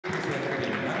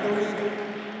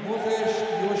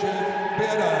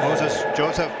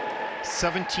Jozsef,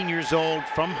 17 years old,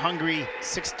 from Hungary,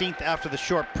 16th after the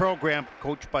short program,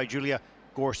 coached by Julia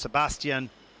Gore-Sebastian.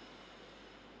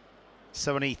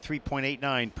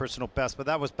 73.89 personal best, but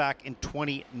that was back in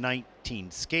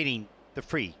 2019, skating the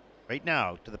free right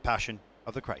now to the Passion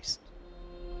of the Christ.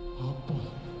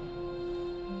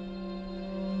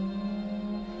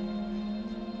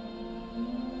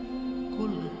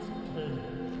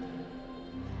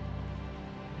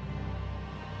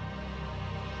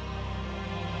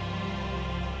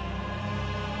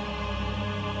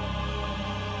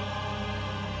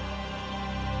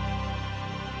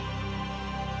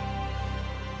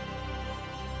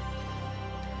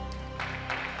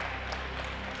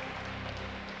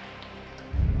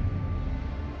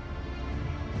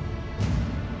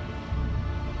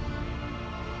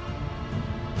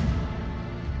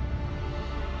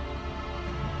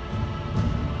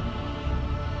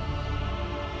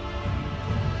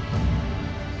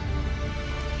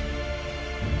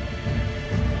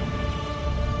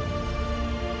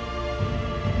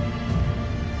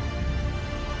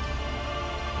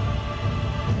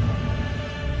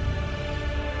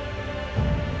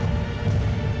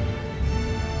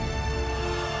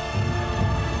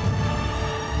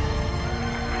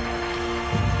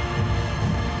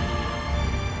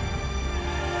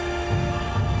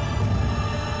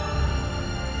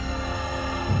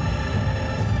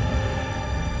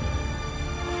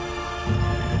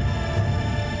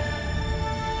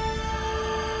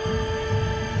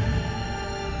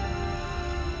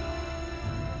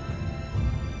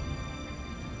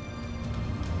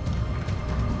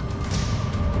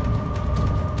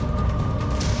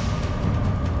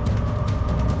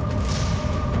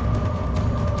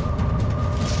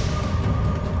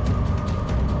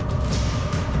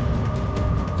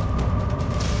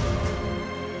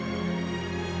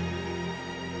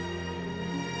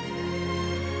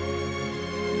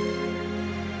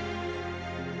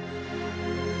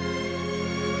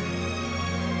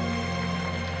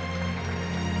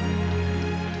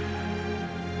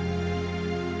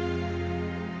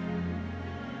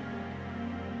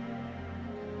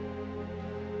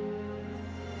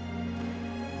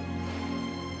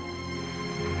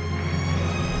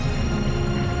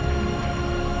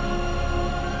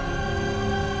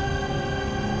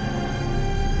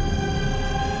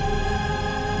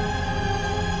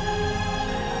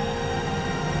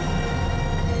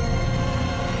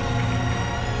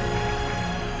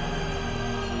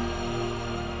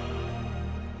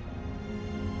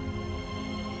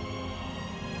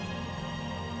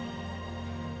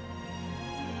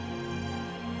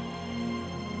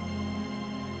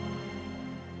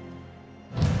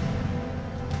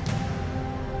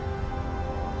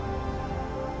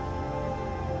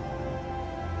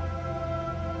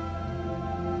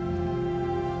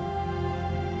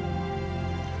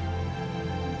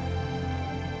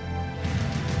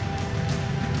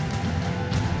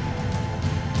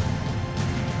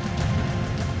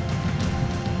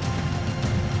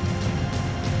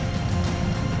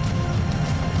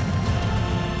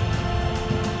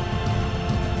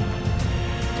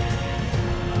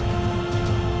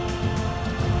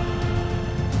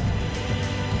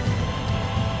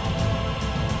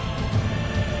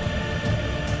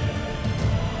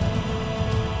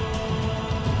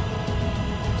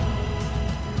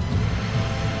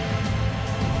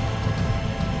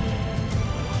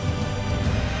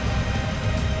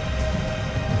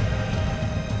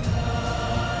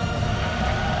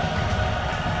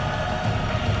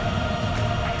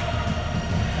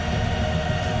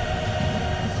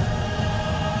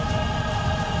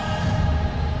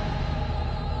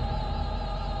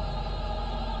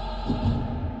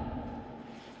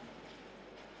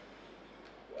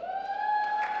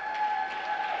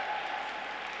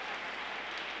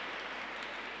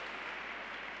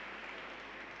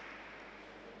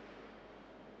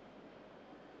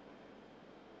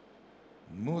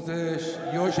 Mozes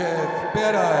Jozsef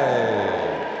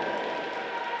BEREI.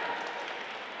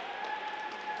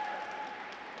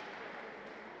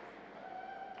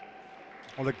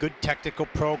 Well, a good technical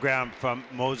program from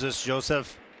Mozes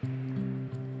Jozsef.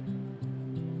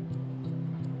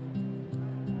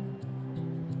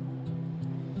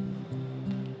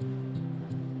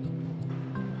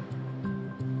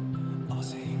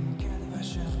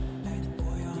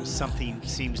 Something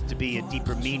seems to be a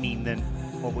deeper meaning than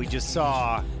what we just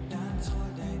saw.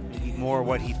 Maybe more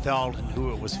what he felt and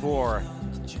who it was for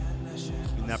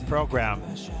in that program.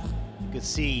 You could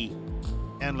see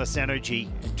endless energy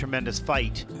and tremendous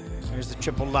fight. There's the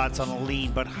triple Lutz on the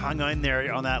lean, but hung on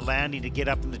there on that landing to get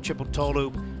up in the triple toe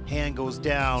loop. Hand goes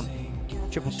down,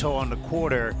 triple toe on the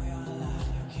quarter.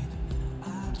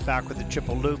 back with the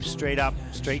triple loop, straight up,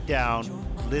 straight down,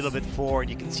 a little bit forward.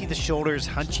 You can see the shoulders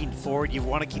hunching forward. You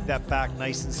want to keep that back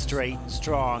nice and straight and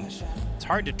strong. It's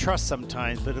hard to trust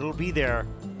sometimes, but it'll be there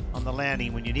on the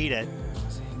landing when you need it.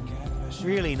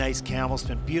 Really nice camel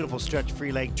spin, beautiful stretch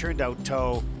free leg, turned out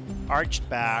toe, arched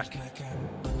back,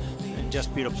 and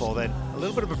just beautiful. Then a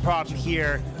little bit of a problem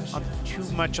here, on too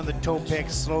much on the toe pick,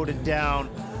 slowed it down,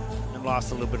 and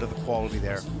lost a little bit of the quality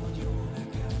there.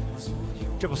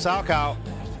 Triple Salchow.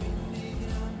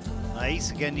 Nice.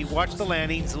 Again, you watch the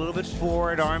landings, a little bit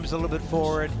forward, arms a little bit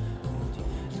forward.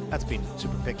 That's been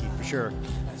super picky for sure.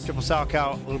 Triple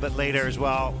Salchow a little bit later as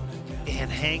well,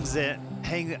 and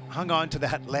hung on to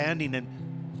that landing and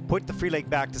put the free leg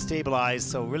back to stabilize.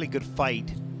 So really good fight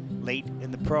late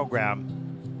in the program.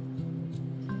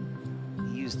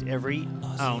 He used every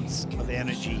ounce of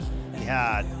energy he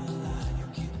had.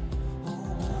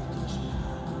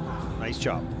 Nice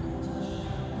job.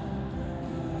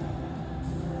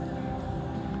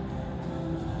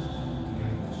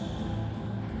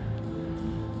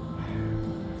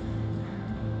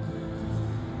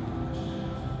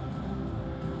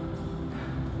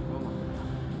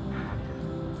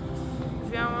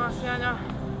 Sianya,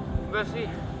 bersih,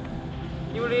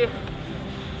 Yuli,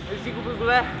 risiko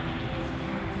bergula.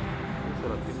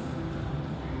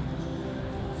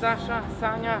 Sasha,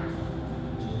 Sanya.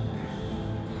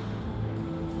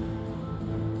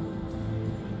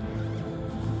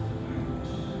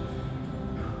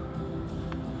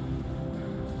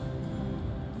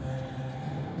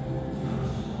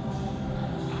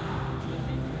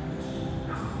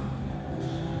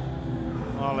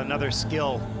 Well, another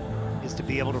skill is to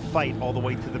be able to fight all the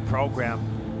way through the program.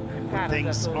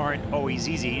 Things aren't always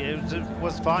easy. It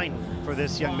was fine for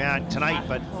this young man tonight,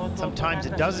 but sometimes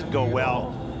it doesn't go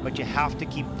well, but you have to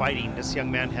keep fighting. This young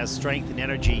man has strength and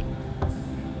energy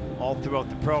all throughout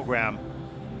the program,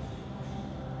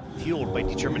 fueled by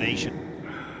determination.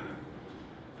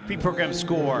 Pre-program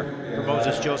score for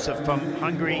Moses Jozsef from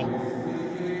Hungary,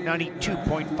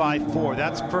 92.54.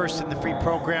 That's first in the free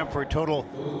program for a total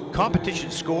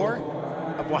competition score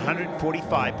of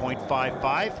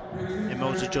 145.55, and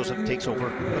Moses Jozsef takes over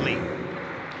the lead.